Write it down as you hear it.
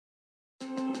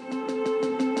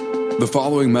The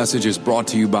following message is brought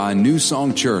to you by New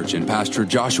Song Church and Pastor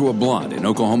Joshua Blunt in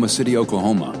Oklahoma City,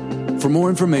 Oklahoma. For more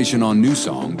information on New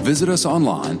Song, visit us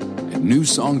online at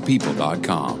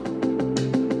newsongpeople.com.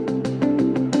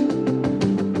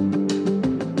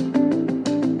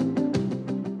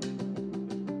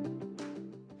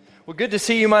 Well, good to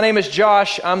see you. My name is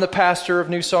Josh. I'm the pastor of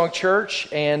New Song Church,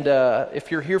 and if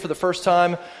you're here for the first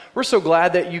time, we're so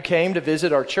glad that you came to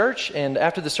visit our church. And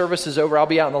after the service is over, I'll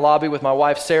be out in the lobby with my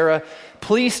wife, Sarah.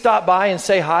 Please stop by and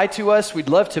say hi to us. We'd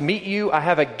love to meet you. I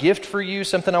have a gift for you,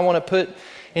 something I want to put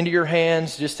into your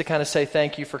hands just to kind of say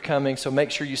thank you for coming. So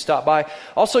make sure you stop by.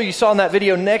 Also, you saw in that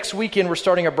video, next weekend we're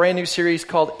starting a brand new series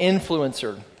called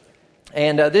Influencer.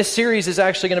 And this series is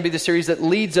actually going to be the series that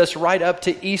leads us right up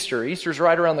to Easter. Easter's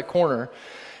right around the corner.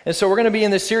 And so we're going to be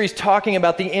in this series talking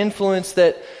about the influence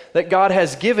that God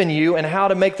has given you and how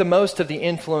to make the most of the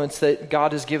influence that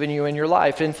God has given you in your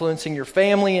life, influencing your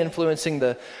family, influencing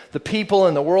the people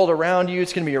and the world around you.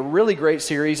 It's going to be a really great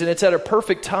series, and it's at a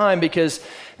perfect time because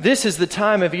this is the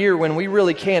time of year when we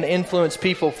really can influence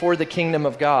people for the kingdom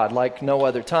of God like no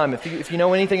other time. If you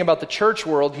know anything about the church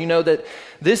world, you know that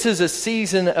this is a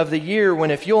season of the year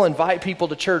when if you'll invite people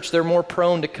to church, they're more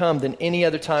prone to come than any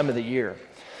other time of the year.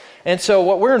 And so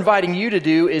what we're inviting you to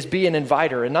do is be an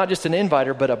inviter, and not just an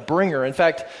inviter, but a bringer. In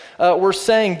fact, we're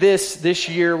saying this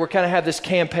year, we're kind of have this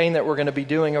campaign that we're going to be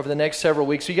doing over the next several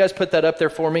weeks. So you guys put that up there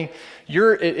for me.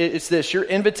 It's this, your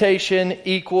invitation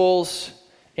equals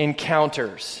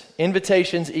encounters.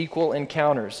 Invitations equal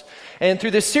encounters. And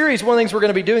through this series, one of the things we're going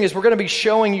to be doing is we're going to be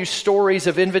showing you stories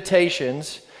of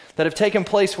invitations that have taken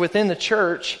place within the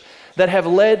church that have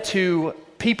led to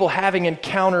people having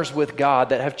encounters with God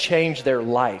that have changed their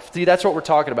life. See, that's what we're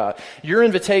talking about. Your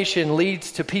invitation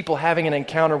leads to people having an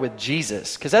encounter with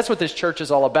Jesus, because that's what this church is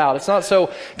all about. It's not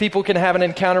so people can have an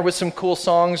encounter with some cool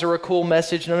songs or a cool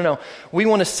message. No. We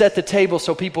want to set the table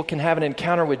so people can have an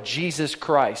encounter with Jesus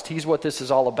Christ. He's what this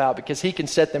is all about, because He can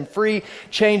set them free,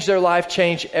 change their life,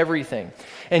 change everything.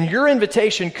 And your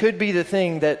invitation could be the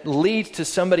thing that leads to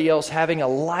somebody else having a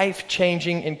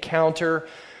life-changing encounter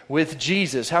with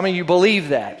Jesus. How many of you believe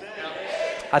that?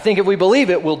 I think if we believe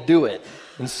it, we'll do it.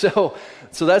 And so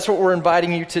that's what we're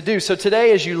inviting you to do. So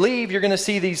today, as you leave, you're going to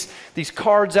see these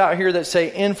cards out here that say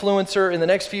influencer. In the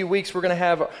next few weeks, we're going to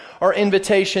have our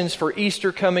invitations for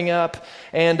Easter coming up.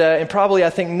 And probably,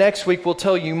 I think next week, we'll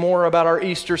tell you more about our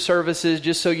Easter services.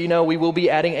 Just so you know, we will be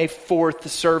adding a fourth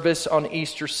service on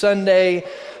Easter Sunday.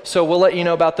 So we'll let you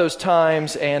know about those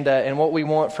times and what we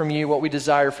want from you, what we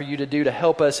desire for you to do to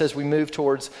help us as we move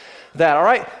towards that. All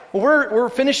right. Well, we're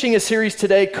finishing a series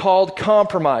today called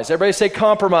Compromise. Everybody say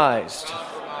compromised.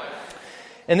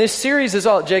 And this series is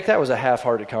all, Jake, that was a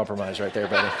half-hearted compromise right there,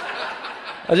 buddy.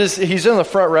 He's in the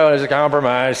front row and he's like,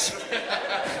 compromise.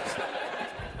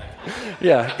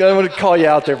 Yeah, I'm going to call you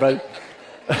out there, buddy.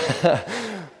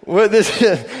 Well,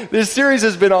 this series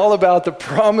has been all about the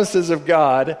promises of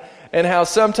God and how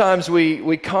sometimes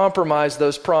we compromise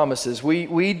those promises.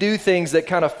 We do things that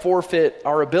kind of forfeit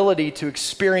our ability to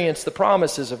experience the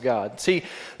promises of God. See,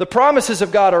 the promises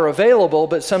of God are available,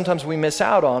 but sometimes we miss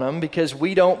out on them because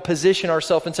we don't position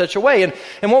ourselves in such a way.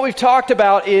 And what we've talked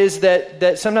about is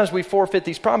that sometimes we forfeit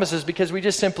these promises because we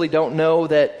just simply don't know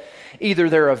that either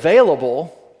they're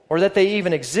available or that they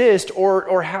even exist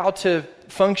or how to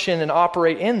function and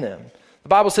operate in them. The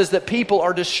Bible says that people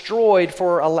are destroyed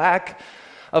for a lack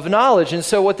of knowledge. And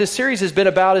so what this series has been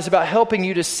about is about helping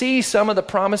you to see some of the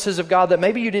promises of God that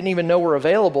maybe you didn't even know were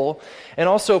available, and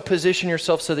also position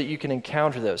yourself so that you can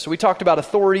encounter those. So we talked about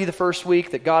authority the first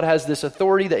week, that God has this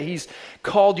authority that He's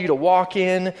called you to walk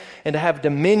in and to have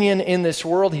dominion in this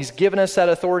world. He's given us that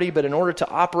authority, but in order to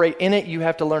operate in it, you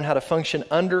have to learn how to function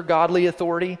under godly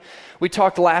authority. We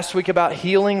talked last week about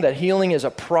healing, that healing is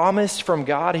a promise from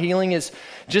God. Healing is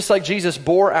just like Jesus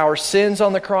bore our sins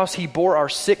on the cross. He bore our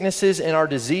sicknesses and our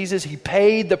diseases. He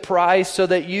paid the price so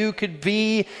that you could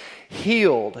be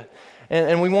healed.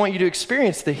 And we want you to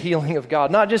experience the healing of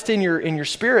God, not just in your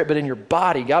spirit, but in your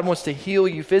body. God wants to heal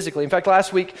you physically. In fact,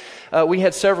 last week, we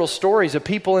had several stories of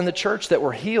people in the church that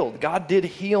were healed. God did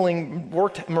healing,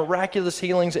 worked miraculous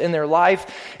healings in their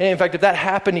life. And in fact, if that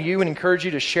happened to you, I encourage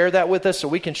you to share that with us so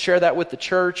we can share that with the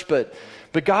church. But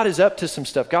God is up to some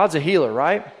stuff. God's a healer,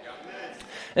 right?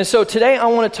 And so today I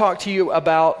want to talk to you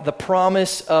about the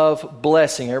promise of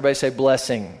blessing. Everybody say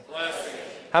blessing. Blessing.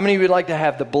 How many of you would like to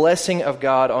have the blessing of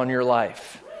God on your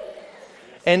life?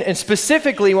 And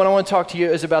specifically, what I want to talk to you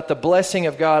is about the blessing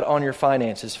of God on your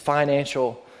finances,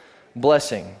 financial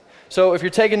blessing. So if you're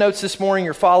taking notes this morning,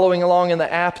 you're following along in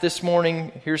the app this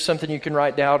morning, here's something you can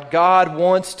write down. God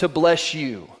wants to bless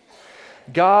you.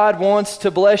 God wants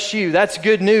to bless you. That's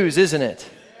good news, isn't it?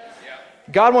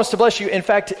 God wants to bless you. In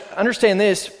fact, understand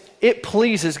this, it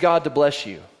pleases God to bless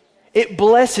you. It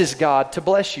blesses God to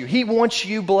bless you. He wants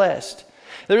you blessed.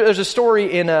 There's a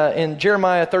story in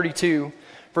Jeremiah 32,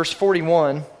 verse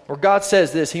 41, where God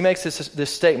says this. He makes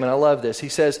this statement. I love this. He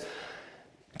says,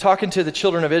 talking to the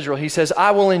children of Israel, he says,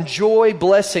 I will enjoy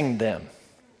blessing them.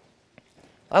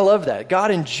 I love that.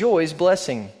 God enjoys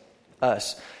blessing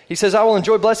us. He says, I will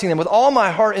enjoy blessing them. With all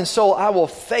my heart and soul, I will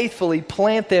faithfully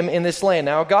plant them in this land.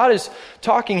 Now, God is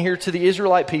talking here to the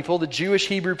Israelite people, the Jewish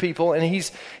Hebrew people, and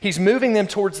he's moving them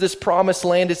towards this promised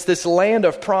land. It's this land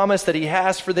of promise that he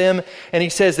has for them. And he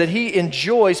says that he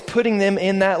enjoys putting them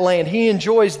in that land. He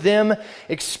enjoys them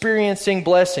experiencing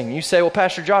blessing. You say, well,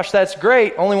 Pastor Josh, that's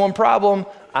great. Only one problem.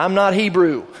 I'm not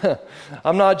Hebrew.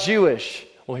 I'm not Jewish.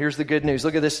 Well, here's the good news.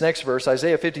 Look at this next verse.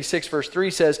 Isaiah 56 verse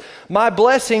 3 says, my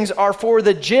blessings are for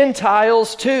the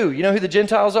Gentiles too. You know who the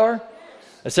Gentiles are?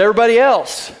 That's everybody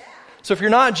else. So if you're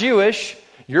not Jewish,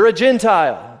 you're a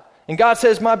Gentile. And God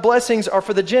says, my blessings are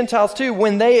for the Gentiles too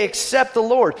when they accept the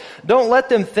Lord. Don't let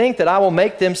them think that I will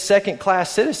make them second-class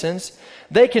citizens.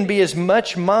 They can be as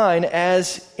much mine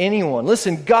as anyone.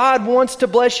 Listen, God wants to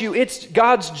bless you. It's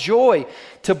God's joy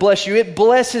to bless you. It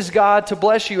blesses God to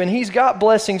bless you, and he's got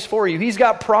blessings for you. He's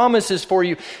got promises for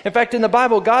you. In fact, in the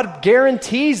Bible, God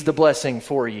guarantees the blessing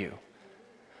for you.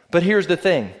 But here's the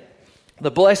thing. The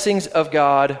blessings of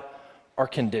God are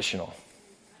conditional.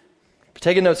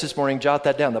 Taking notes this morning, jot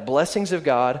that down. The blessings of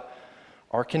God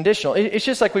are conditional. It's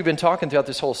just like we've been talking throughout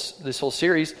this whole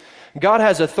series. God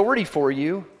has authority for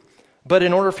you, but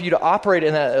in order for you to operate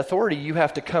in that authority, you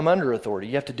have to come under authority.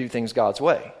 You have to do things God's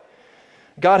way.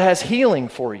 God has healing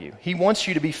for you. He wants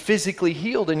you to be physically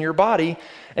healed in your body,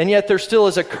 and yet there still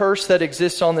is a curse that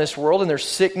exists on this world, and there's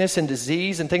sickness and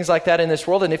disease and things like that in this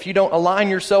world, and if you don't align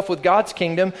yourself with God's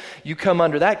kingdom, you come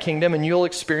under that kingdom, and you'll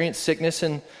experience sickness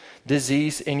and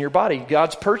disease in your body.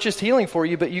 God's purchased healing for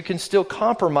you, but you can still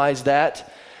compromise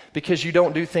that because you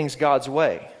don't do things God's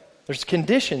way. There's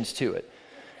conditions to it.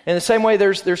 In the same way,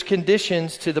 there's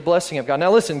conditions to the blessing of God.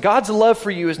 Now listen, God's love for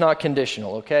you is not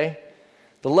conditional, okay?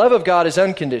 The love of God is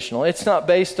unconditional. It's not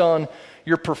based on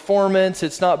your performance.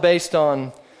 It's not based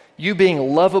on you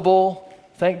being lovable.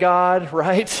 Thank God,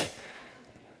 right?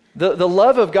 The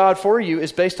love of God for you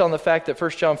is based on the fact that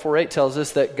 1 John 4:8 tells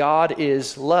us that God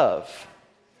is love.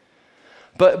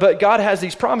 But God has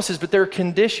these promises, but there are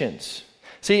conditions.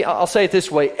 See, I'll say it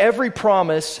this way. Every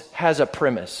promise has a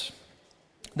premise.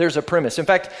 There's a premise. In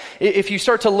fact, if you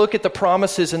start to look at the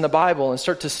promises in the Bible and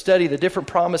start to study the different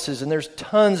promises, and there's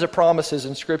tons of promises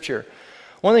in Scripture,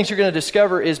 one of the things you're going to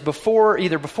discover is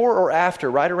either before or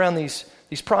after, right around these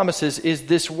promises, is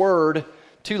this word,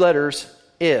 2 letters,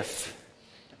 if.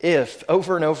 If.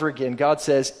 Over and over again, God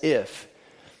says if.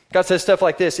 God says stuff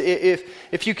like this.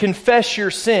 If you confess your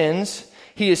sins,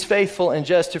 He is faithful and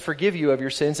just to forgive you of your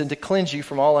sins and to cleanse you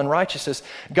from all unrighteousness.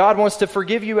 God wants to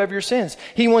forgive you of your sins.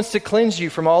 He wants to cleanse you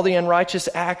from all the unrighteous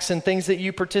acts and things that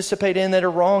you participate in that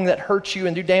are wrong, that hurt you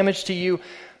and do damage to you.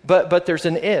 But there's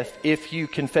an if. If you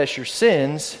confess your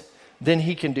sins, then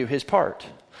He can do His part.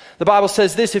 The Bible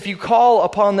says this, if you call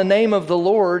upon the name of the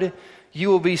Lord, you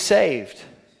will be saved.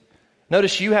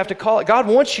 Notice you have to call it. God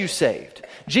wants you saved.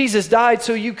 Jesus died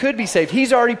so you could be saved.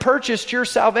 He's already purchased your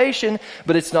salvation,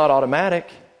 but it's not automatic.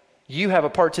 You have a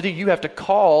part to do. You have to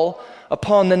call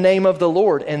upon the name of the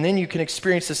Lord, and then you can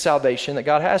experience the salvation that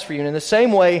God has for you. And in the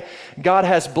same way, God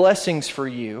has blessings for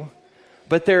you,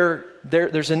 but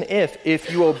there's an if.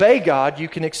 If you obey God, you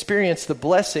can experience the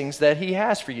blessings that He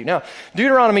has for you. Now,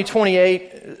 Deuteronomy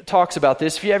 28 talks about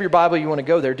this. If you have your Bible, you want to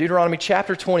go there. Deuteronomy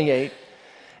chapter 28.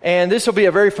 And this will be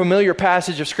a very familiar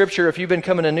passage of Scripture if you've been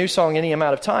coming to New Song any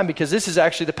amount of time, because this is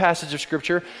actually the passage of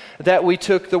Scripture that we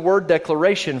took the word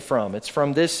declaration from. It's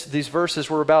from these verses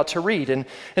we're about to read. And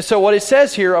so what it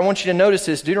says here, I want you to notice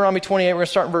this. Deuteronomy 28, we're going to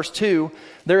start in verse 2.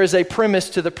 There is a premise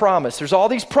to the promise. There's all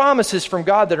these promises from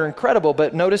God that are incredible,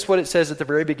 but notice what it says at the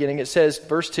very beginning. It says,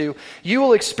 verse 2, you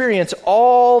will experience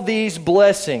all these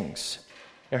blessings.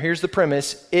 Now here's the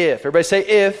premise, if. Everybody say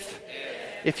if.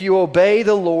 If you obey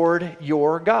the Lord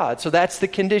your God. So that's the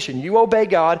condition. You obey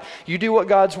God. You do what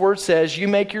God's word says. You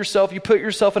put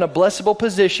yourself in a blessable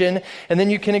position, and then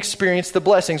you can experience the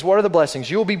blessings. What are the blessings?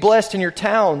 You will be blessed in your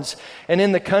towns and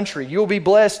in the country. You will be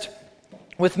blessed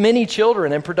with many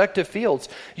children and productive fields.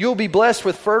 You'll be blessed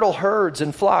with fertile herds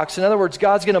and flocks. In other words,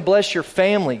 God's going to bless your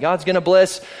family. God's going to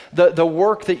bless the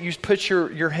work that you put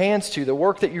your hands to, the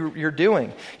work that you're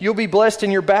doing. You'll be blessed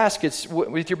in your baskets,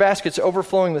 with your baskets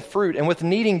overflowing with fruit and with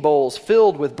kneading bowls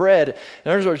filled with bread.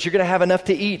 In other words, you're going to have enough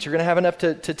to eat. You're going to have enough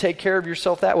to take care of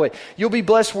yourself that way. You'll be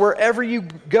blessed wherever you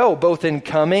go, both in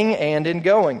coming and in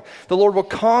going. The Lord will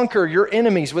conquer your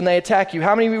enemies when they attack you.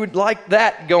 How many of you would like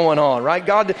that going on, right?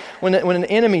 God, when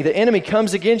the enemy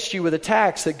comes against you with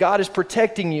attacks, that God is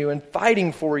protecting you and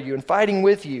fighting for you and fighting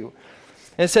with you.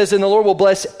 And it says, and the Lord will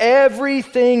bless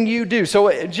everything you do.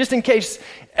 So just in case,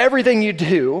 everything you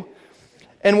do,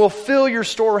 and will fill your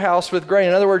storehouse with grain.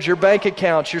 In other words, your bank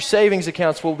accounts, your savings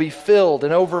accounts will be filled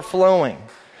and overflowing.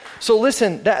 So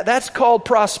listen, that's called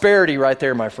prosperity right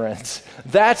there, my friends.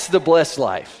 That's the blessed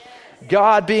life.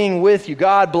 God being with you,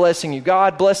 God blessing you,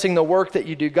 God blessing the work that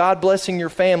you do, God blessing your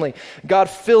family, God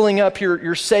filling up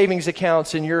your savings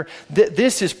accounts, and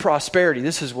this is prosperity.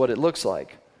 This is what it looks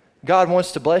like. God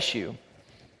wants to bless you.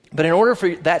 But in order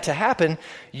for that to happen,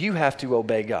 you have to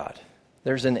obey God.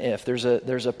 There's an if. There's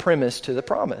a premise to the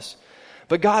promise.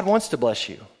 But God wants to bless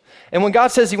you. And when God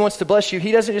says He wants to bless you,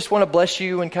 He doesn't just want to bless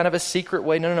you in kind of a secret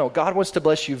way. No. God wants to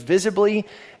bless you visibly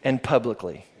and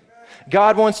publicly.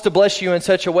 God wants to bless you in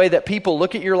such a way that people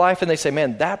look at your life and they say,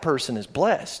 man, that person is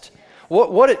blessed.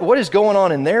 What is going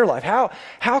on in their life?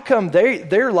 How come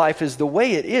their life is the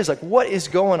way it is? Like, what is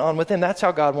going on with them? That's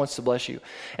how God wants to bless you.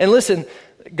 And listen,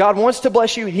 God wants to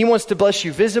bless you. He wants to bless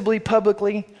you visibly,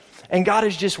 publicly. And God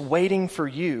is just waiting for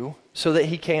you so that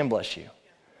He can bless you.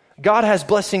 God has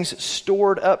blessings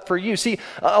stored up for you. See,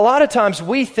 a lot of times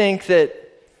we think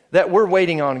that we're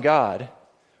waiting on God,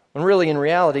 when really in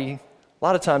reality, a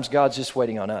lot of times God's just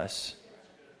waiting on us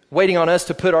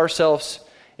to put ourselves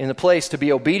in the place to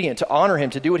be obedient, to honor Him,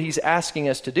 to do what He's asking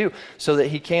us to do so that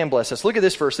He can bless us. Look at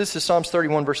this verse. This is Psalms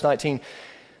 31, verse 19.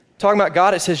 Talking about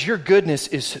God, it says, your goodness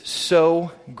is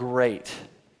so great.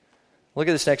 Look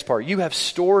at this next part. You have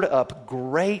stored up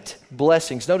great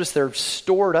blessings. Notice they're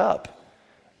stored up.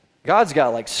 God's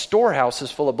got like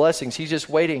storehouses full of blessings. He's just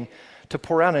waiting to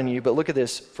pour out on you. But look at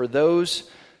this. For those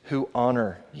who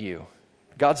honor you.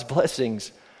 God's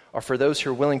blessings are for those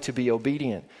who are willing to be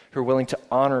obedient, who are willing to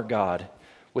honor God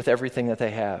with everything that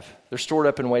they have. They're stored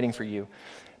up and waiting for you.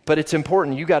 But it's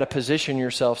important. You got to position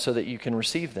yourself so that you can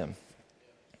receive them.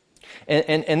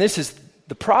 And this is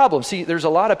the problem. See, there's a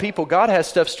lot of people, God has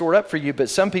stuff stored up for you, but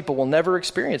some people will never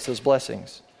experience those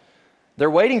blessings.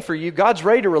 They're waiting for you. God's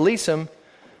ready to release them,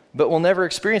 but we'll never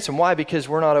experience them. Why? Because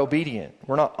we're not obedient.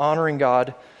 We're not honoring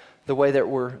God the way that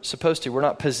we're supposed to. We're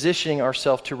not positioning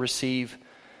ourselves to receive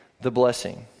the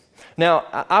blessing. Now,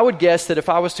 I would guess that if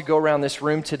I was to go around this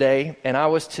room today and I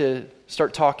was to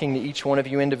start talking to each one of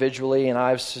you individually, and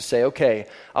I was to say, okay,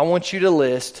 I want you to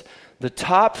list the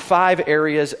top 5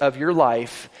 areas of your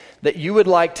life that you would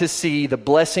like to see the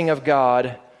blessing of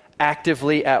God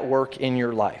actively at work in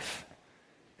your life.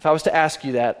 If I was to ask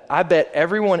you that, I bet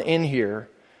everyone in here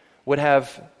would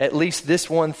have at least this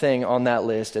one thing on that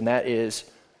list, and that is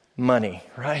money,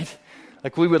 right?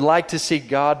 Like, we would like to see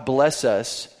God bless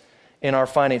us in our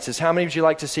finances. How many would you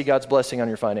like to see God's blessing on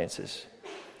your finances?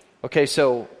 Okay,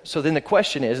 so then the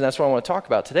question is, and that's what I want to talk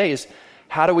about today, is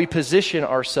how do we position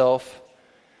ourselves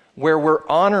where we're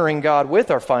honoring God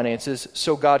with our finances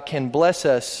so God can bless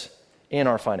us in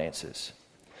our finances?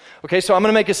 Okay, so I'm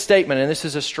going to make a statement, and this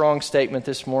is a strong statement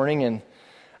this morning, and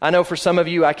I know for some of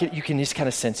you, you can just kind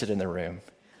of sense it in the room.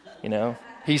 You know,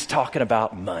 he's talking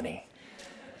about money.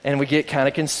 And we get kind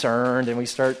of concerned, and we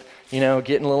start, getting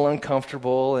a little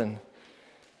uncomfortable, and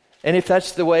if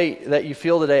that's the way that you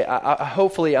feel today,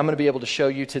 hopefully I'm going to be able to show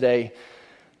you today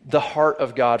the heart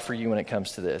of God for you when it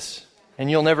comes to this. And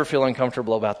you'll never feel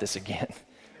uncomfortable about this again.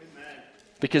 Amen.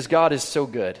 Because God is so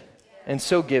good and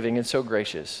so giving and so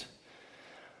gracious.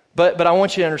 But I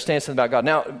want you to understand something about God.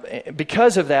 Now,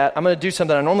 because of that, I'm going to do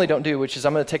something I normally don't do, which is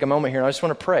I'm going to take a moment here and I just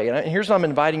want to pray. And here's what I'm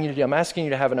inviting you to do. I'm asking you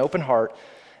to have an open heart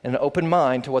and an open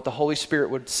mind to what the Holy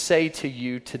Spirit would say to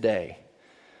you today.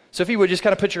 So if you would just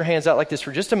kind of put your hands out like this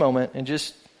for just a moment and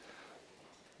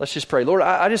let's just pray. Lord,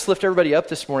 I just lift everybody up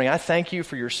this morning. I thank you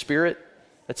for your Spirit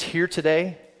that's here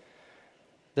today,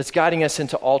 that's guiding us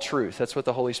into all truth. That's what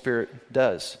the Holy Spirit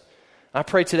does. I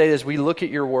pray today as we look at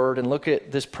your word and look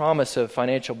at this promise of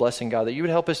financial blessing, God, that you would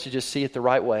help us to just see it the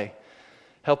right way.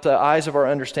 Help the eyes of our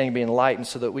understanding be enlightened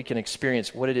so that we can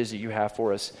experience what it is that you have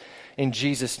for us. In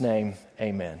Jesus' name,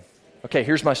 amen. Okay,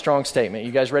 here's my strong statement.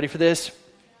 You guys ready for this?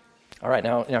 All right,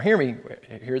 now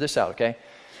hear this out, okay?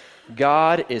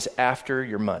 God is after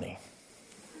your money.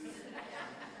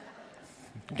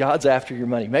 God's after your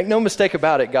money. Make no mistake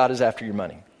about it, God is after your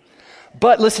money.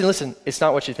 But listen, it's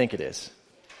not what you think it is.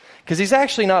 Because he's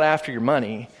actually not after your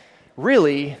money.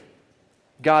 Really,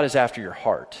 God is after your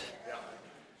heart.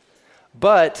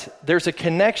 But there's a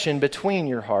connection between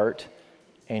your heart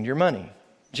and your money.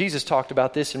 Jesus talked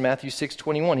about this in Matthew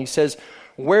 6:21. He says,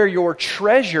 where your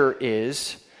treasure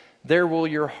is, there will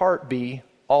your heart be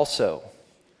also.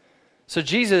 So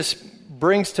Jesus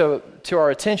brings to our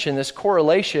attention this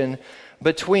correlation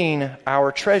between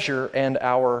our treasure and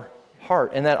our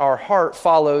heart, and that our heart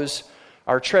follows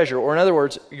our treasure. Or in other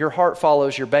words, your heart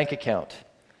follows your bank account.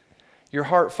 Your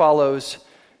heart follows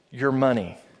your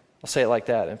money. I'll say it like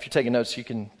that. If you're taking notes, you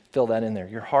can fill that in there.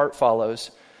 Your heart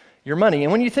follows your money.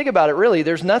 And when you think about it, really,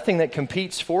 there's nothing that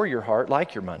competes for your heart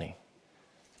like your money.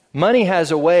 Money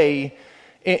has a way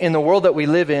in the world that we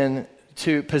live in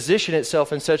to position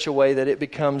itself in such a way that it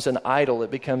becomes an idol,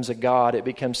 it becomes a god, it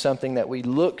becomes something that we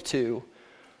look to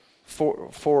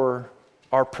for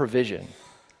our provision.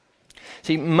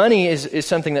 See, money is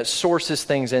something that sources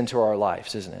things into our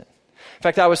lives, isn't it? In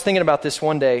fact, I was thinking about this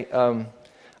one day,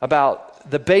 about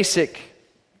the basic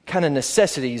kind of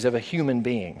necessities of a human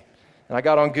being. And I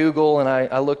got on Google and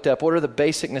I looked up what are the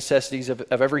basic necessities of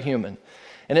every human.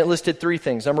 And it listed 3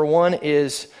 things. Number 1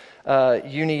 is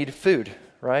you need food,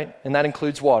 right? And that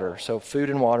includes water. So food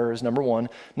and water is number 1.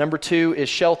 Number 2 is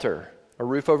shelter, a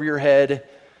roof over your head,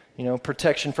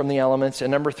 protection from the elements.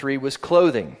 And number 3 was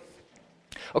clothing.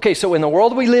 Okay, so in the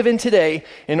world we live in today,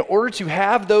 in order to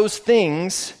have those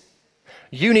things,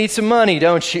 you need some money,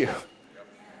 don't you?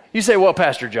 You say, well,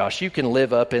 Pastor Josh, you can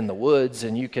live up in the woods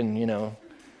and you can,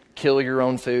 kill your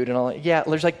own food and all that. Yeah,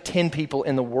 there's like 10 people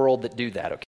in the world that do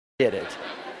that, okay? Get it.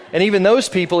 And even those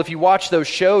people, if you watch those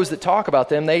shows that talk about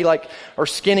them, they are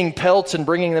skinning pelts and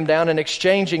bringing them down and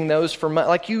exchanging those for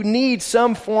money. You need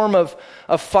some form of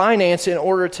finance in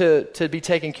order to be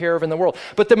taken care of in the world.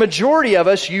 But the majority of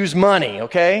us use money,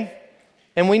 okay?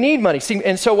 And we need money. See,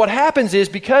 and so what happens is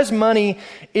because money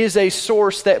is a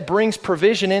source that brings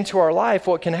provision into our life,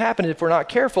 what can happen if we're not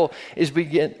careful is we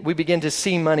begin to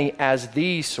see money as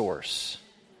the source.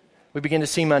 We begin to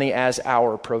see money as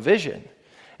our provision.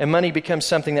 And money becomes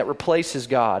something that replaces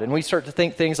God. And we start to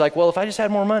think things like, well, if I just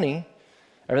had more money,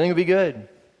 everything would be good.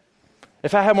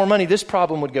 If I had more money, this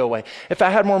problem would go away. If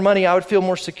I had more money, I would feel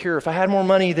more secure. If I had more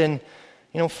money, then,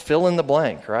 fill in the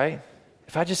blank, right?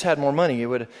 If I just had more money,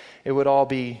 it would all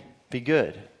be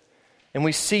good. And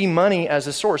we see money as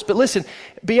a source. But listen,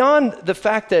 beyond the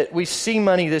fact that we see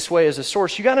money this way as a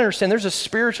source, you got to understand there's a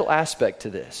spiritual aspect to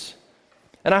this.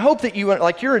 And I hope that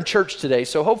you're in church today,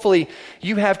 so hopefully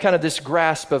you have kind of this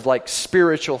grasp of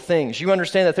spiritual things. You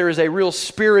understand that there is a real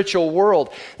spiritual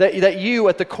world, that you,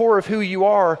 at the core of who you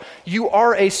are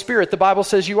a spirit. The Bible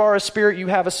says you are a spirit, you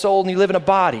have a soul, and you live in a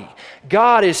body.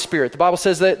 God is spirit. The Bible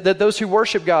says that those who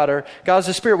worship God is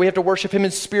a spirit. We have to worship Him in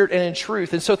spirit and in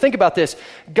truth. And so think about this.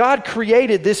 God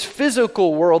created this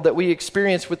physical world that we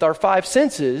experience with our 5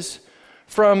 senses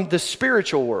from the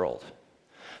spiritual world.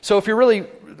 So if you're really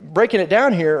breaking it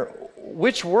down here,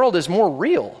 which world is more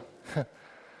real?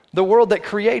 The world that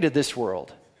created this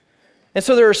world. And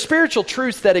so there are spiritual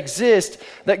truths that exist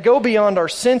that go beyond our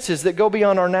senses, that go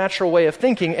beyond our natural way of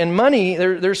thinking. And money,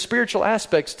 there's spiritual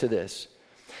aspects to this.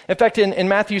 In fact, in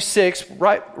Matthew 6,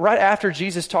 right after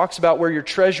Jesus talks about where your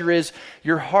treasure is,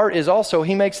 your heart is also,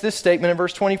 he makes this statement in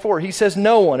verse 24. He says,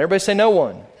 no one. Everybody say no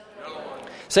one. No one.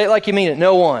 Say it like you mean it.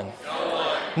 No one. No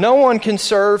one. No one can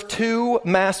serve 2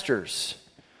 masters.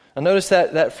 Now notice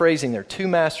that phrasing there, 2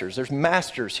 masters. There's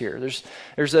masters here.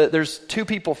 There's 2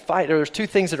 people fight, or there's 2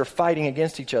 things that are fighting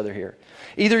against each other here.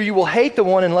 Either you will hate the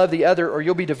one and love the other, or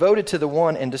you'll be devoted to the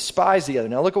one and despise the other.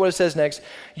 Now look at what it says next.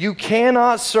 You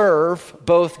cannot serve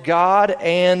both God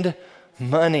and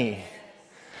money.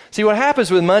 See, what happens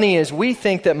with money is we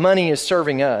think that money is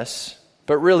serving us,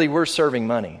 but really we're serving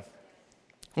money.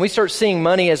 When we start seeing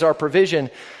money as our provision,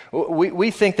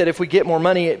 we think that if we get more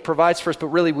money, it provides for us, but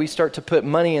really we start to put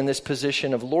money in this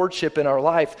position of lordship in our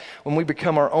life when we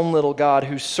become our own little God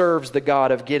who serves the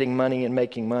God of getting money and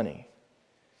making money.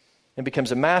 It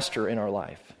becomes a master in our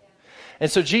life.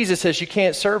 And so Jesus says you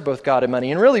can't serve both God and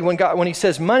money. And really when he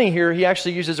says money here, he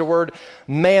actually uses a word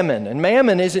mammon. And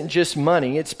mammon isn't just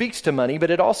money. It speaks to money,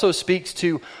 but it also speaks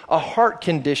to a heart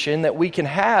condition that we can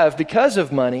have because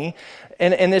of money.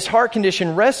 And this heart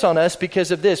condition rests on us because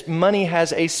of this. Money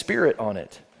has a spirit on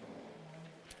it.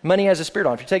 Money has a spirit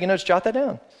on it. If you're taking notes, jot that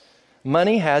down.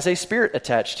 Money has a spirit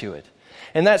attached to it.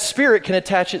 And that spirit can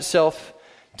attach itself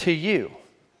to you.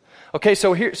 Okay,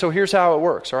 so here's how it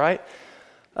works, all right?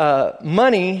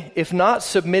 Money, if not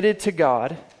submitted to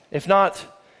God, if not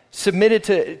submitted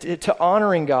to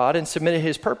honoring God and submitted to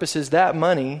His purposes, that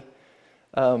money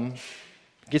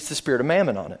gets the spirit of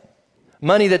mammon on it.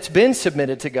 Money that's been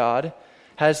submitted to God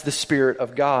has the Spirit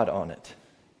of God on it.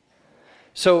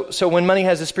 So when money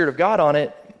has the Spirit of God on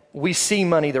it, we see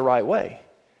money the right way.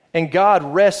 And God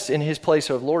rests in his place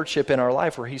of lordship in our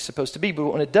life where he's supposed to be.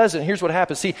 But when it doesn't, here's what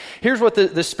happens. See, here's what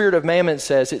the spirit of mammon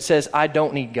says. It says, I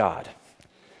don't need God.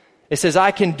 It says,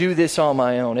 I can do this on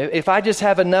my own. If I just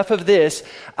have enough of this,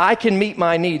 I can meet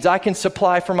my needs. I can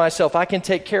supply for myself. I can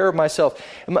take care of myself.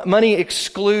 Money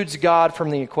excludes God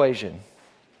from the equation.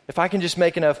 If I can just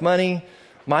make enough money,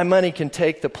 my money can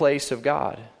take the place of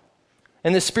God.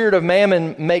 And the spirit of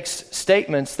mammon makes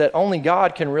statements that only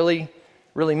God can really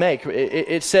make.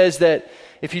 It says that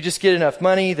if you just get enough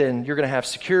money, then you're going to have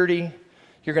security,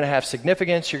 you're going to have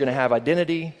significance, you're going to have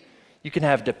identity, you can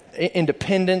have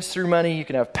independence through money, you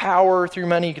can have power through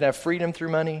money, you can have freedom through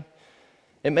money.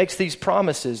 It makes these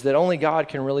promises that only God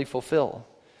can really fulfill.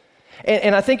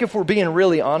 And I think if we're being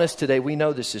really honest today, we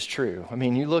know this is true. I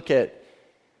mean, you look at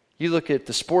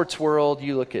the sports world,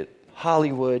 you look at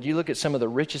Hollywood, you look at some of the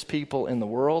richest people in the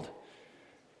world,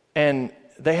 and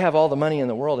they have all the money in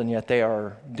the world, and yet they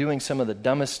are doing some of the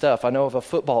dumbest stuff. I know of a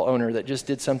football owner that just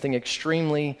did something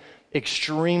extremely,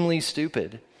 extremely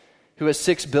stupid, who has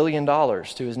 $6 billion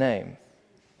to his name.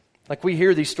 Like, we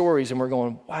hear these stories and we're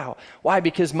going, wow. Why?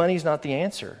 Because money's not the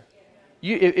answer.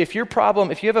 If you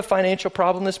have a financial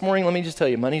problem this morning, let me just tell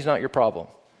you, money's not your problem.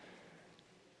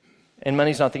 And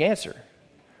money's not the answer.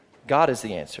 God is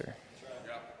the answer.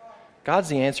 God's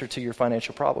the answer to your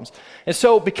financial problems. And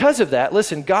so because of that,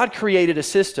 listen, God created a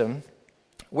system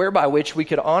whereby which we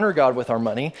could honor God with our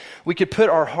money, we could put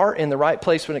our heart in the right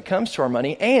place when it comes to our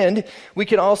money, and we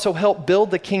can also help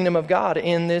build the kingdom of God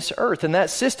in this earth. And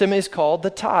that system is called the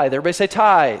tithe. Everybody say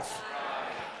tithe.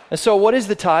 And so what is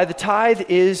the tithe? The tithe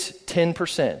is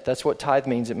 10%. That's what tithe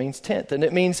means. It means tenth. And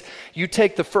it means you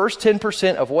take the first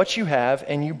 10% of what you have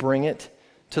and you bring it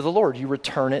to the Lord. You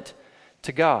return it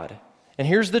to God. And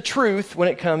here's the truth when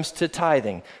it comes to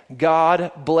tithing.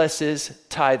 God blesses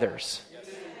tithers.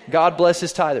 God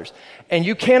blesses tithers. And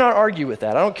you cannot argue with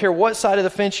that. I don't care what side of the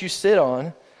fence you sit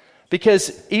on,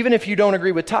 because even if you don't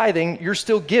agree with tithing, you're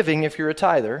still giving if you're a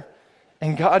tither,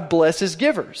 and God blesses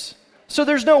givers. So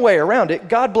there's no way around it.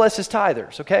 God blesses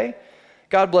tithers, okay?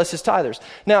 God blesses tithers.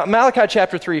 Now, Malachi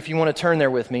chapter 3, if you want to turn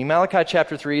there with me, Malachi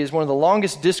chapter 3 is one of the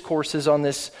longest discourses on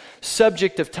this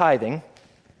subject of tithing.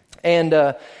 And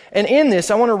in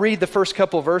this, I want to read the first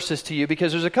couple of verses to you,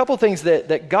 because there's a couple things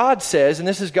that God says, and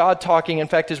this is God talking. In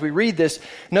fact, as we read this,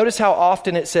 notice how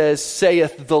often it says,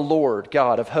 saith the Lord,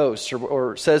 God of hosts,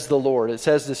 or says the Lord. It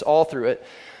says this all through it.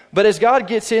 But as God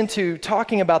gets into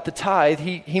talking about the tithe,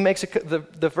 he makes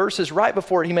the verses right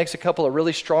before it, he makes a couple of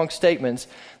really strong statements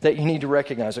that you need to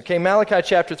recognize. Okay, Malachi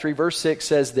chapter 3, verse 6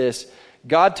 says this,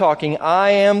 God talking,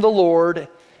 I am the Lord,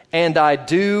 and I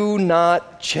do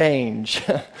not change.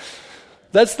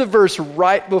 That's the verse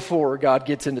right before God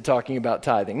gets into talking about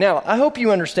tithing. Now, I hope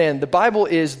you understand the Bible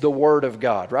is the Word of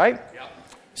God, right? Yeah.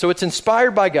 So it's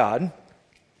inspired by God.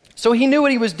 So he knew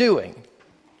what he was doing.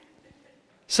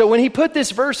 So when he put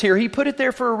this verse here, he put it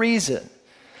there for a reason.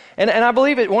 And I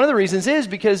believe one of the reasons is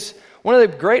because one of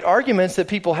the great arguments that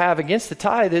people have against the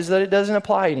tithe is that it doesn't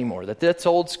apply anymore, that's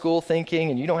old school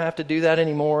thinking and you don't have to do that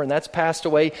anymore and that's passed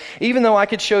away. Even though I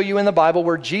could show you in the Bible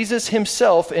where Jesus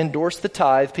himself endorsed the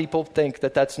tithe, people think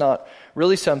that that's not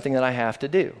really something that I have to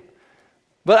do.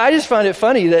 But I just find it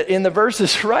funny that in the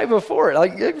verses right before it, I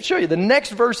can show you, the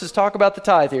next verses talk about the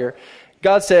tithe here.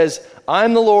 God says,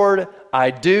 I'm the Lord, I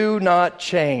do not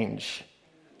change.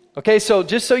 Okay, so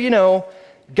just so you know,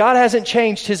 God hasn't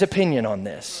changed his opinion on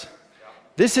this.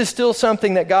 This is still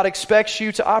something that God expects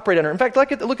you to operate under. In fact,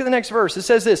 look at the next verse. It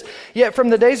says this, yet from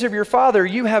the days of your father,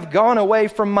 you have gone away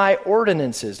from my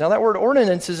ordinances. Now that word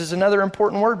ordinances is another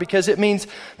important word because it means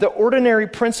the ordinary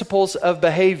principles of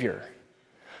behavior.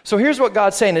 So here's what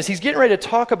God's saying is he's getting ready to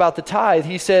talk about the tithe.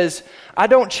 He says, I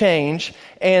don't change,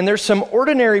 and there's some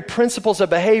ordinary principles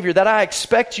of behavior that I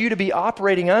expect you to be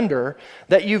operating under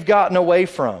that you've gotten away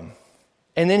from.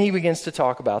 And then he begins to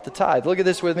talk about the tithe. Look at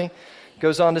this with me.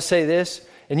 Goes on to say this,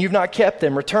 and you've not kept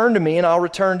them. Return to me, and I'll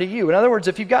return to you. In other words,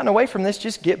 if you've gotten away from this,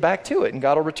 just get back to it, and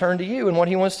God will return to you and what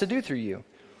he wants to do through you.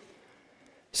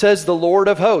 Says the Lord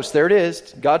of hosts. There it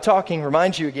is. God talking,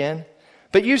 reminds you again.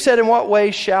 But you said, in what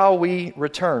way shall we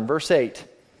return? Verse 8,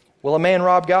 will a man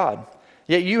rob God?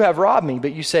 Yet you have robbed me.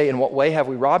 But you say, in what way have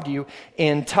we robbed you?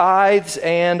 In tithes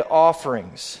and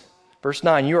offerings. Verse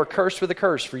 9, you are cursed with a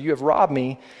curse, for you have robbed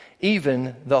me,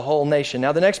 even the whole nation.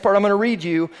 Now the next part I'm going to read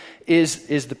you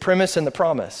is the premise and the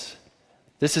promise.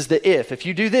 This is the if. If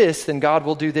you do this, then God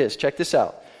will do this. Check this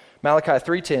out. Malachi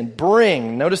 3:10,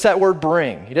 bring. Notice that word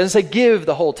bring. He doesn't say give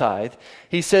the whole tithe.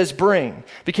 He says bring.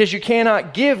 Because you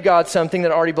cannot give God something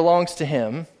that already belongs to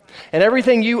him. And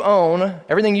everything you own,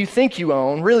 everything you think you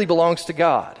own, really belongs to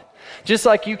God. Just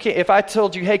like you can, if I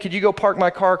told you, hey, could you go park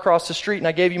my car across the street, and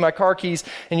I gave you my car keys,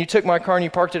 and you took my car and you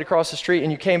parked it across the street,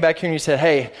 and you came back here and you said,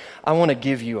 hey, I want to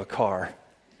give you a car.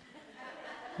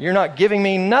 You're not giving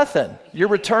me nothing. You're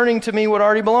returning to me what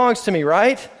already belongs to me,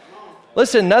 right?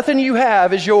 Listen, nothing you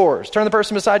have is yours. Turn to the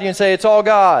person beside you and say, it's all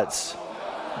God's.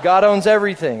 God owns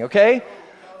everything, okay?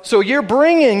 So you're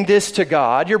bringing this to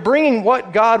God. You're bringing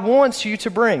what God wants you to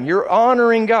bring. You're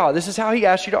honoring God. This is how he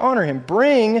asked you to honor him.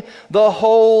 Bring the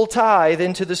whole tithe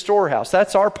into the storehouse.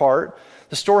 That's our part.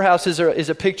 The storehouse is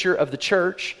a picture of the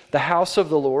church, the house of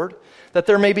the Lord, that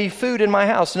there may be food in my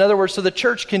house. In other words, so the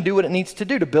church can do what it needs to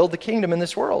do to build the kingdom in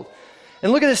this world.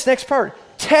 And look at this next part.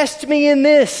 Test me in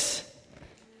this.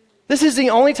 This is the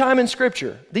only time in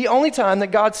Scripture, the only time that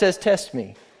God says, test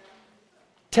me.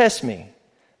 Test me.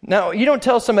 Now, you don't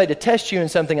tell somebody to test you in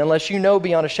something unless you know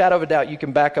beyond a shadow of a doubt you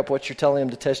can back up what you're telling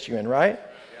them to test you in, right?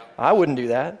 Yeah. I wouldn't do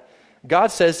that. God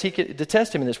says to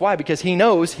test him in this. Why? Because he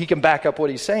knows he can back up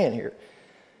what he's saying here.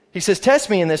 He says, test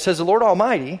me in this, says the Lord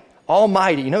Almighty.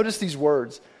 Almighty. Notice these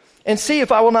words. And see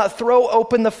if I will not throw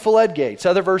open the floodgates.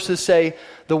 Other verses say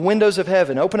the windows of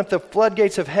heaven. Open up the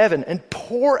floodgates of heaven and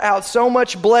pour out so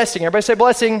much blessing. Everybody say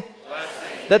blessing.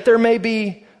 That there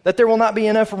will not be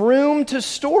enough room to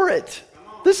store it.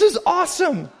 This is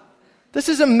awesome. This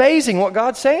is amazing what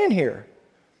God's saying here.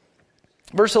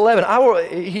 Verse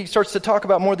 11, he starts to talk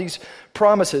about more of these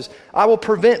promises. I will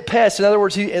prevent pests. In other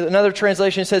words, another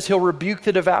translation says he'll rebuke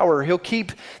the devourer. He'll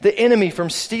keep the enemy from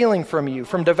stealing from you,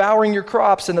 from devouring your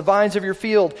crops and the vines of your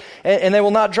field. And they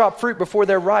will not drop fruit before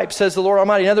they're ripe, says the Lord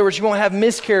Almighty. In other words, you won't have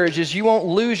miscarriages. You won't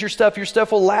lose your stuff. Your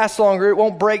stuff will last longer. It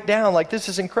won't break down. Like, this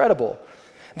is incredible.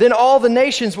 Then all the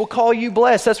nations will call you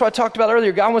blessed. That's what I talked about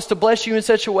earlier. God wants to bless you in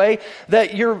such a way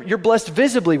that you're blessed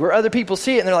visibly, where other people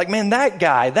see it and they're like, man, that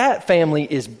guy, that family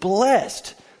is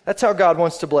blessed. That's how God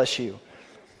wants to bless you.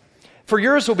 For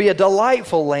yours will be a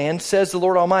delightful land, says the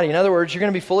Lord Almighty. In other words, you're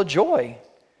going to be full of joy.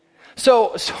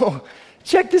 So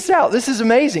check this out. This is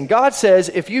amazing. God says,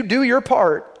 if you do your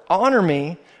part, honor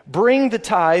me, bring the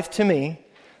tithe to me,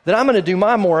 then I'm going to do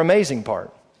my more amazing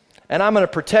part. And I'm going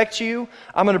to protect you.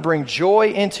 I'm going to bring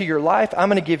joy into your life. I'm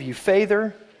going to give you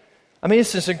favor. I mean,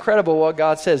 this is incredible what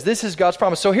God says. This is God's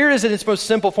promise. So here it is in its most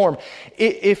simple form.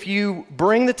 If you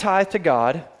bring the tithe to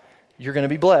God, you're going to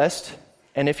be blessed.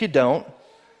 And if you don't,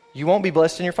 you won't be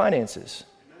blessed in your finances.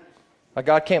 Like,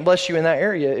 God can't bless you in that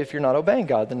area if you're not obeying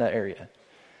God in that area.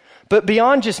 But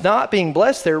beyond just not being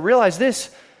blessed there, realize this.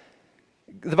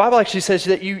 The Bible actually says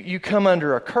that you come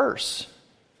under a curse.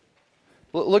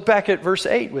 Look back at verse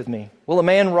 8 with me. Will a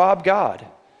man rob God?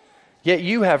 Yet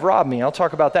you have robbed me. I'll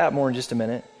talk about that more in just a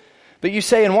minute. But you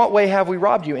say, in what way have we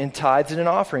robbed you? In tithes and in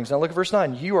offerings. Now look at verse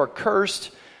 9. You are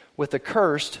cursed with the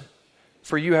cursed,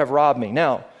 for you have robbed me.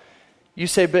 Now, you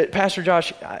say, but Pastor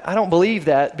Josh, I don't believe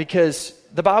that, because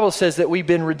the Bible says that we've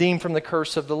been redeemed from the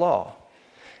curse of the law.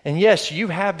 And yes, you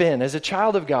have been. As a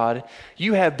child of God,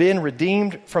 you have been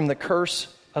redeemed from the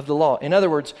curse of the law. In other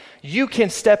words, you can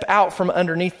step out from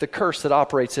underneath the curse that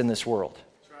operates in this world.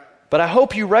 But I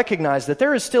hope you recognize that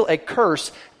there is still a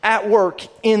curse at work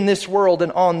in this world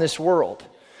and on this world.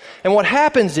 And what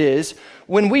happens is,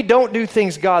 when we don't do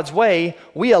things God's way,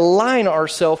 we align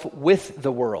ourselves with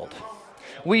the world.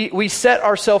 We set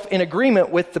ourselves in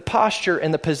agreement with the posture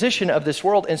and the position of this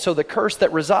world, and so the curse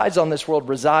that resides on this world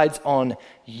resides on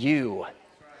you.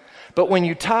 But when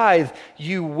you tithe,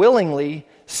 you willingly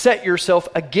set yourself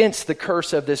against the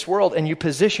curse of this world, and you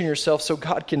position yourself so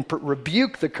God can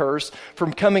rebuke the curse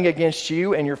from coming against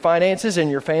you and your finances and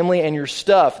your family and your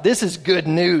stuff. This is good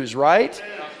news, right?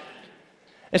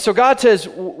 And so God says,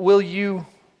 will you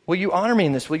honor me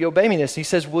in this? Will you obey me in this? He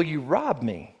says, will you rob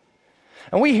me?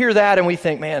 And we hear that and we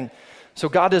think, man, so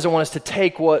God doesn't want us to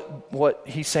take what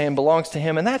he's saying belongs to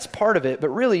him, and that's part of it. But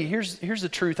really, here's the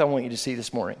truth I want you to see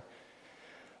this morning.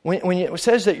 When it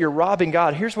says that you're robbing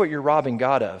God, here's what you're robbing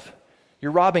God of.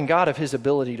 You're robbing God of his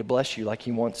ability to bless you like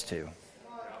he wants to.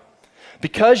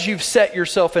 Because you've set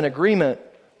yourself in agreement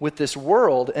with this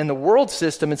world and the world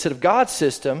system instead of God's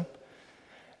system,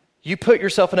 you put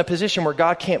yourself in a position where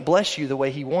God can't bless you the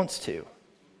way he wants to.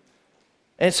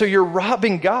 And so you're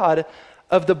robbing God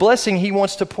of the blessing he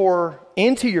wants to pour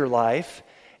into your life,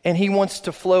 and he wants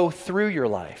to flow through your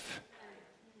life.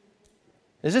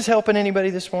 Is this helping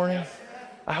anybody this morning?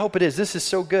 I hope it is. This is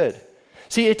so good.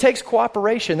 See, it takes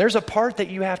cooperation. There's a part that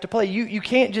you have to play. You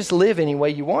can't just live any way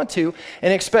you want to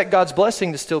and expect God's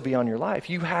blessing to still be on your life.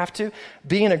 You have to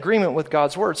be in agreement with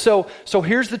God's word. So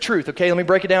here's the truth, okay? Let me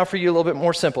break it down for you a little bit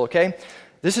more simple, okay?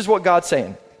 This is what God's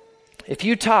saying. If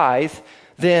you tithe,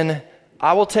 then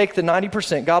I will take the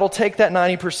 90%. God will take that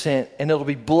 90% and it'll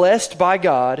be blessed by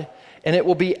God and it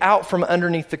will be out from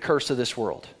underneath the curse of this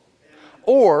world.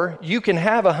 Or you can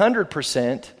have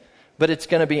 100%, but it's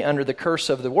going to be under the curse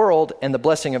of the world and the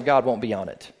blessing of God won't be on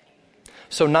it.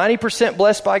 So 90%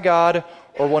 blessed by God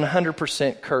or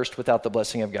 100% cursed without the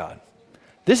blessing of God.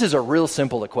 This is a real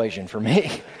simple equation for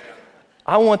me.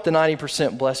 I want the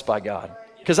 90% blessed by God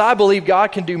because I believe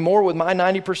God can do more with my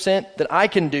 90% than I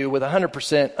can do with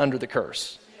 100% under the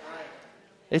curse.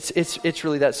 It's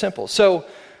really that simple. So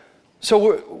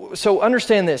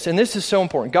understand this, and this is so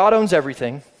important. God owns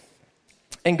everything,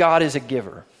 and God is a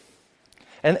giver.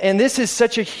 And this is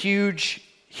such a huge,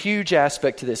 huge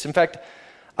aspect to this. In fact,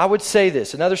 I would say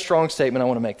this, another strong statement I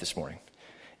want to make this morning.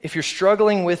 If you're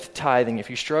struggling with tithing, if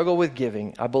you struggle with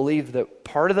giving, I believe that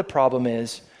part of the problem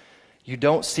is you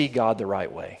don't see God the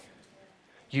right way.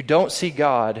 You don't see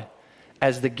God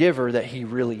as the giver that he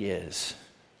really is.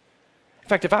 In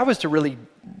fact, if I was to really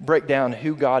break down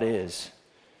who God is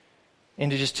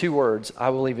into just two words, I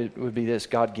believe it would be this: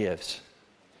 God gives.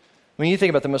 When you think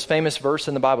about the most famous verse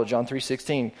in the Bible, John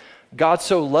 3:16, God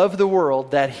so loved the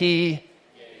world that he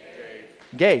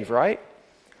gave, right?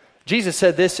 Jesus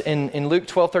said this in Luke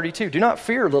 12:32, "Do not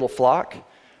fear, little flock,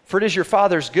 for it is your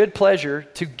Father's good pleasure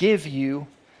to give you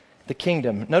the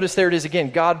kingdom." Notice there it is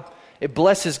again. God, it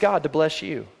blesses God to bless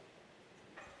you.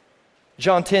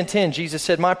 John 10:10, Jesus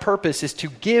said, "My purpose is to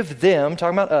give them,"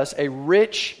 talking about us, "a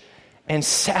rich and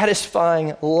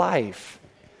satisfying life."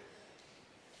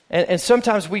 And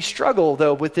sometimes we struggle,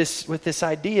 though, with this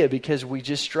idea because we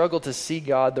just struggle to see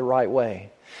God the right way.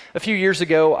 A few years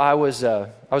ago, I was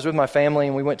with my family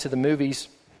and we went to the movies.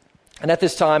 And at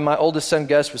this time, my oldest son,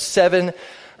 Gus, was 7.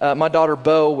 My daughter,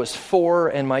 Bo, was 4.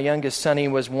 And my youngest, Sonny,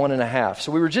 was 1.5.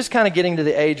 So we were just kind of getting to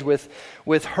the age with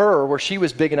her where she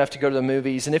was big enough to go to the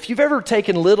movies. And if you've ever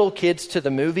taken little kids to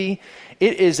the movie,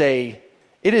 it is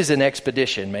an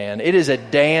expedition, man. It is a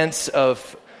dance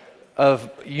of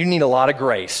you need a lot of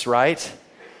grace, right?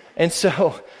 And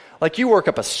so, like, you work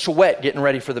up a sweat getting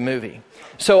ready for the movie.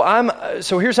 So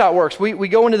here's how it works. We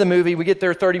go into the movie, we get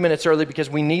there 30 minutes early because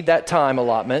we need that time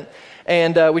allotment.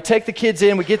 And we take the kids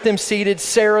in, we get them seated.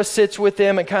 Sarah sits with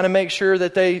them and kind of makes sure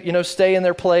that they, stay in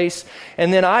their place.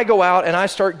 And then I go out and I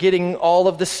start getting all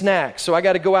of the snacks. So I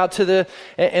got to go out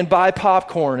and buy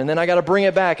popcorn. And then I got to bring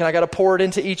it back and I got to pour it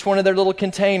into each one of their little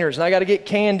containers. And I got to get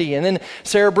candy. And then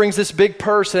Sarah brings this big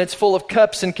purse and it's full of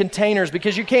cups and containers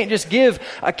because you can't just give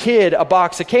a kid a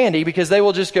box of candy because they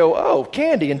will just go, "Oh,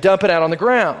 candy," and dump it out on the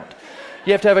ground.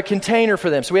 You have to have a container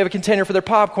for them. So we have a container for their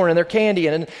popcorn and their candy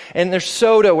and their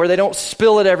soda where they don't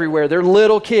spill it everywhere. They're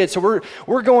little kids. So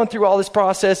we're going through all this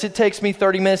process. It takes me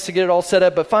 30 minutes to get it all set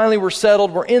up. But finally we're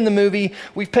settled. We're in the movie.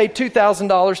 We've paid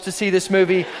 $2,000 to see this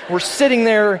movie. We're sitting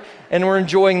there and we're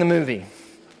enjoying the movie.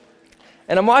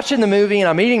 And I'm watching the movie and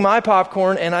I'm eating my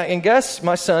popcorn and Gus,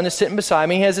 my son, is sitting beside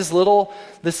me. He has this little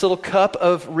cup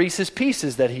of Reese's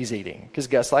Pieces that he's eating because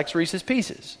Gus likes Reese's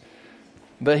Pieces.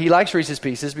 But he likes Reese's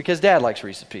Pieces because Dad likes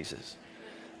Reese's Pieces.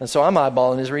 And so I'm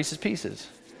eyeballing his Reese's Pieces.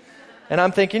 And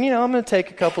I'm thinking, I'm going to take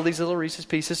a couple of these little Reese's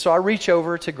Pieces. So I reach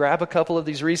over to grab a couple of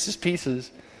these Reese's Pieces.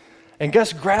 And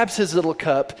Gus grabs his little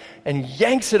cup and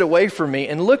yanks it away from me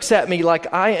and looks at me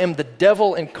like I am the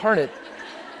devil incarnate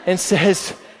and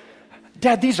says,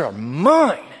 "Dad, these are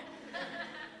mine."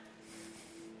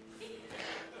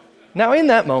 Now in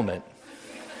that moment,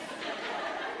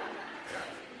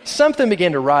 something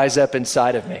began to rise up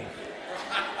inside of me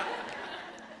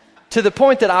to the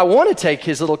point that I want to take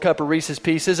his little cup of Reese's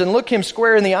Pieces and look him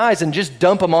square in the eyes and just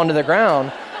dump them onto the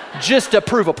ground just to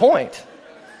prove a point.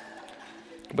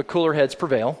 But cooler heads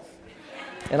prevail,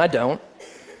 and I don't.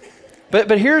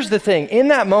 But here's the thing. In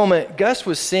that moment, Gus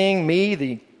was seeing me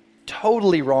the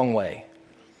totally wrong way.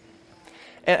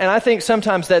 And I think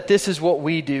sometimes that this is what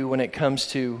we do when it comes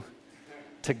to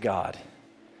God.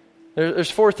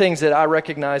 There's 4 things that I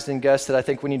recognized in Gus that I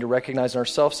think we need to recognize in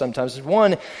ourselves sometimes.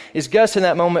 One is Gus in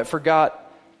that moment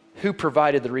forgot who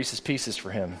provided the Reese's Pieces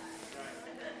for him.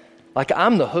 Like,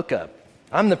 I'm the hookup.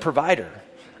 I'm the provider.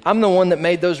 I'm the one that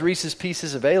made those Reese's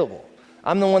Pieces available.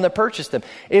 I'm the one that purchased them.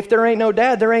 If there ain't no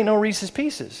Dad, there ain't no Reese's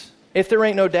Pieces. If there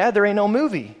ain't no Dad, there ain't no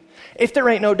movie. If there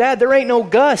ain't no Dad, there ain't no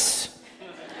Gus.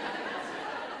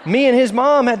 Me and his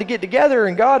mom had to get together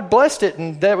and God blessed it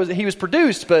and he was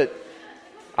produced, but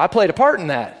I played a part in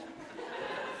that.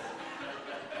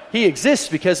 He exists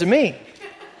because of me.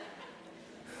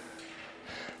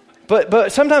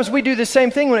 But sometimes we do the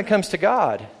same thing when it comes to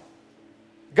God.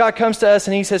 God comes to us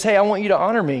and he says, hey, I want you to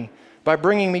honor me by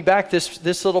bringing me back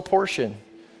this little portion.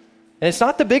 And it's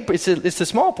not the big, it's the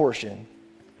small portion.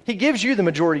 He gives you the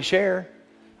majority share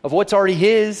of what's already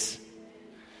his.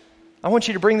 I want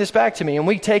you to bring this back to me. And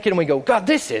we take it and we go, God,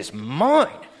 this is mine.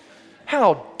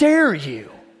 How dare you?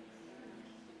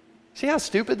 See how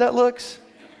stupid that looks?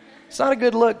 It's not a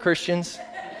good look, Christians.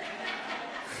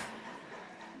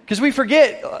 Because we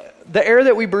forget the air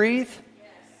that we breathe,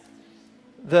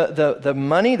 the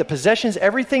money, the possessions,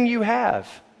 everything you have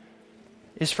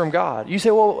is from God. You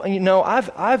say, well,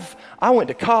 I went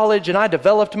to college and I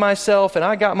developed myself and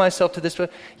I got myself to this.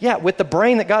 Yeah, with the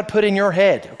brain that God put in your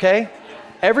head, okay?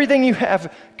 Everything you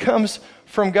have comes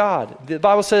from God. The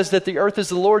Bible says that the earth is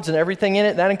the Lord's and everything in it,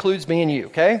 and that includes me and you,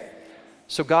 okay?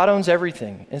 So God owns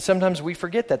everything. And sometimes we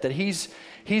forget that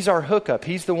he's our hookup.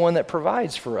 He's the one that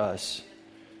provides for us.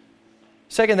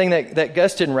 Second thing that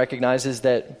Gus didn't recognize is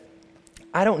that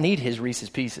I don't need his Reese's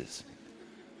Pieces.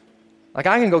 Like,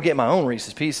 I can go get my own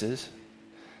Reese's Pieces.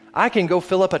 I can go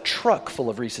fill up a truck full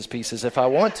of Reese's Pieces if I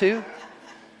want to.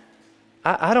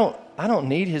 I don't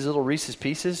need his little Reese's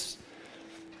Pieces.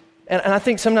 And I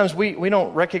think sometimes we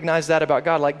don't recognize that about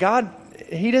God. Like, God,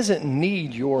 he doesn't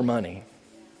need your money.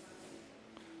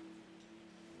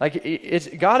 Like,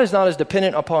 God is not as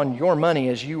dependent upon your money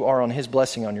as you are on his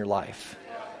blessing on your life.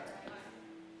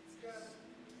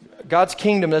 God's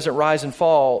kingdom doesn't rise and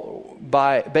fall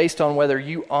based on whether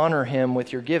you honor him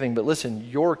with your giving. But listen,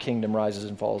 your kingdom rises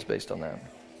and falls based on that.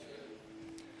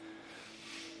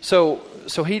 So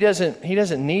he doesn't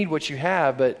need what you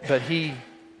have, but he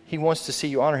wants to see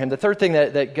you honor him. The third thing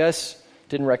that Gus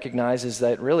didn't recognize is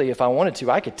that really, if I wanted to,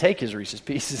 I could take his Reese's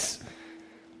Pieces.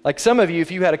 Like some of you,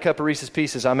 if you had a cup of Reese's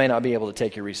Pieces, I may not be able to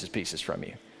take your Reese's Pieces from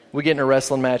you. We get in a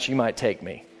wrestling match, you might take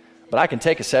me. But I can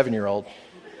take a 7-year-old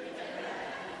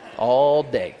all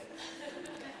day.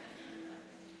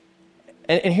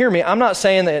 And hear me, I'm not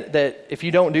saying that if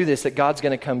you don't do this, that God's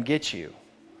going to come get you.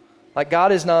 Like,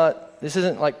 God is not, this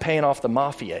isn't like paying off the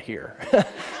mafia here.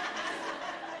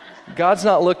 God's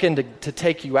not looking to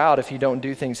take you out if you don't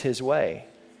do things his way.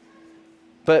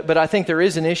 But I think there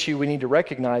is an issue we need to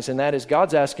recognize, and that is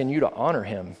God's asking you to honor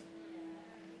him.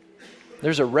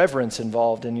 There's a reverence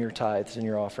involved in your tithes and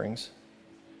your offerings.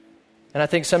 And I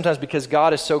think sometimes because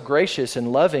God is so gracious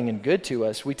and loving and good to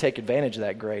us, we take advantage of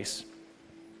that grace.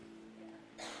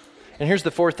 And here's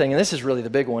the fourth thing, and this is really the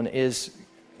big one, is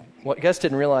what Gus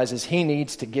didn't realize is he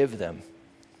needs to give them.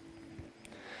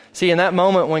 See, in that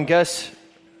moment when Gus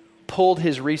pulled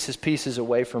his Reese's Pieces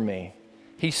away from me,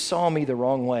 he saw me the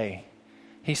wrong way.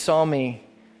 He saw me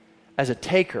as a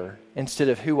taker instead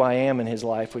of who I am in his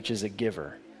life, which is a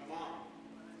giver.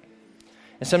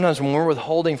 And sometimes when we're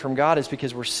withholding from God, it's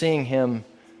because we're seeing him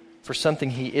for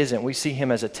something he isn't. We see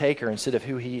him as a taker instead of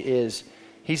who he is.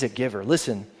 He's a giver.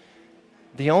 Listen,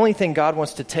 the only thing God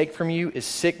wants to take from you is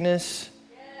sickness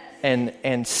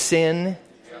and sin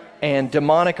and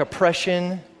demonic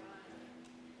oppression.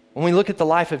 When we look at the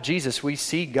life of Jesus, we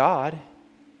see God.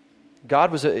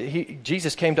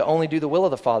 Jesus came to only do the will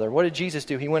of the Father. What did Jesus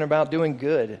do? He went about doing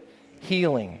good,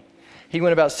 healing. He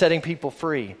went about setting people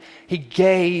free. He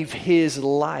gave his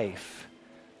life.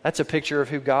 That's a picture of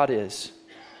who God is.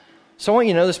 So I want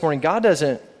you to know this morning,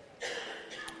 this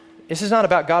is not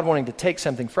about God wanting to take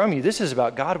something from you. This is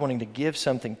about God wanting to give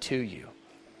something to you.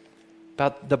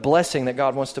 About the blessing that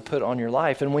God wants to put on your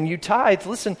life. And when you tithe,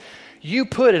 listen, you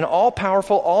put an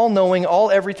all-powerful, all-knowing,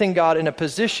 all-everything God in a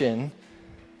position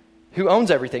who owns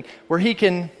everything, where he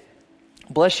can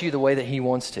bless you the way that he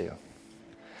wants to.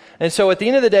 And so at the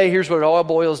end of the day, here's what it all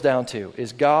boils down to,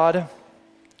 is God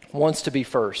wants to be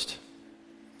first.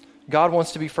 God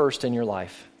wants to be first in your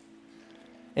life.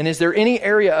 And is there any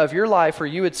area of your life where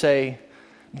you would say,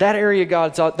 that area,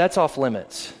 God, that's off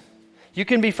limits? You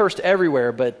can be first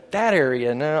everywhere, but that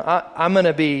area, no,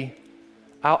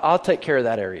 I'll take care of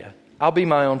that area. I'll be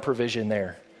my own provision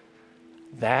there.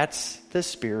 That's the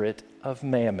spirit of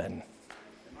mammon.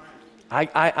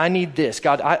 I need this.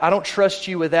 God, I don't trust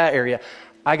you with that area.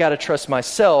 I got to trust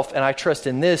myself, and I trust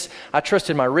in this. I trust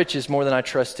in my riches more than I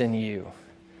trust in you.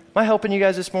 Am I helping you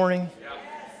guys this morning? Yes.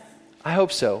 I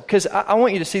hope so. Because I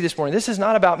want you to see this morning, this is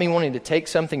not about me wanting to take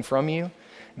something from you,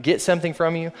 get something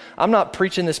from you. I'm not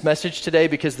preaching this message today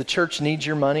because the church needs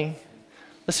your money.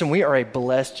 Listen, we are a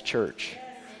blessed church.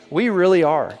 We really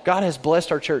are. God has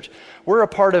blessed our church. We're a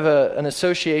part of an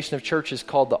association of churches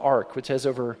called the Ark, which has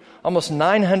over almost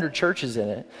 900 churches in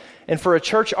it. And for a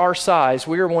church our size,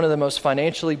 we are one of the most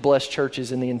financially blessed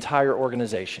churches in the entire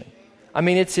organization. I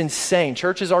mean, it's insane.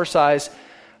 Churches our size,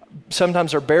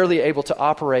 sometimes are barely able to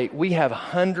operate, we have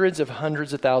hundreds of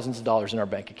thousands of dollars in our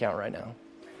bank account right now.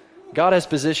 God has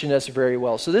positioned us very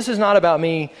well. So this is not about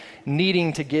me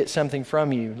needing to get something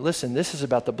from you. Listen, this is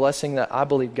about the blessing that I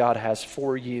believe God has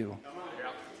for you.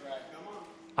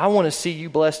 I want to see you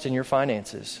blessed in your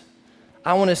finances.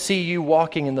 I want to see you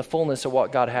walking in the fullness of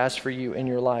what God has for you in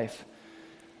your life.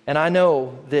 And I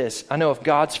know this. I know if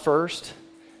God's first,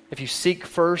 if you seek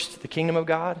first the kingdom of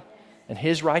God and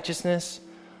His righteousness,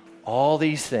 all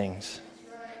these things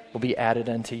will be added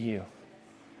unto you.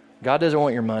 God doesn't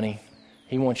want your money.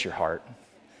 He wants your heart.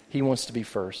 He wants to be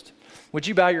first. Would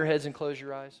you bow your heads and close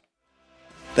your eyes?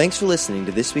 Thanks for listening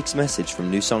to this week's message from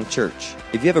New Song Church.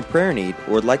 If you have a prayer need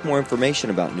or would like more information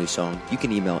about New Song, you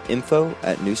can email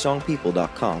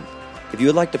info@newsongpeople.com. If you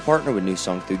would like to partner with New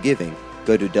Song through giving,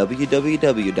 go to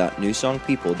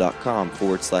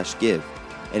www.newsongpeople.com/give.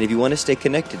 And if you want to stay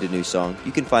connected to New Song,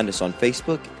 you can find us on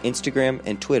Facebook, Instagram,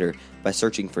 and Twitter by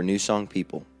searching for New Song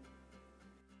People.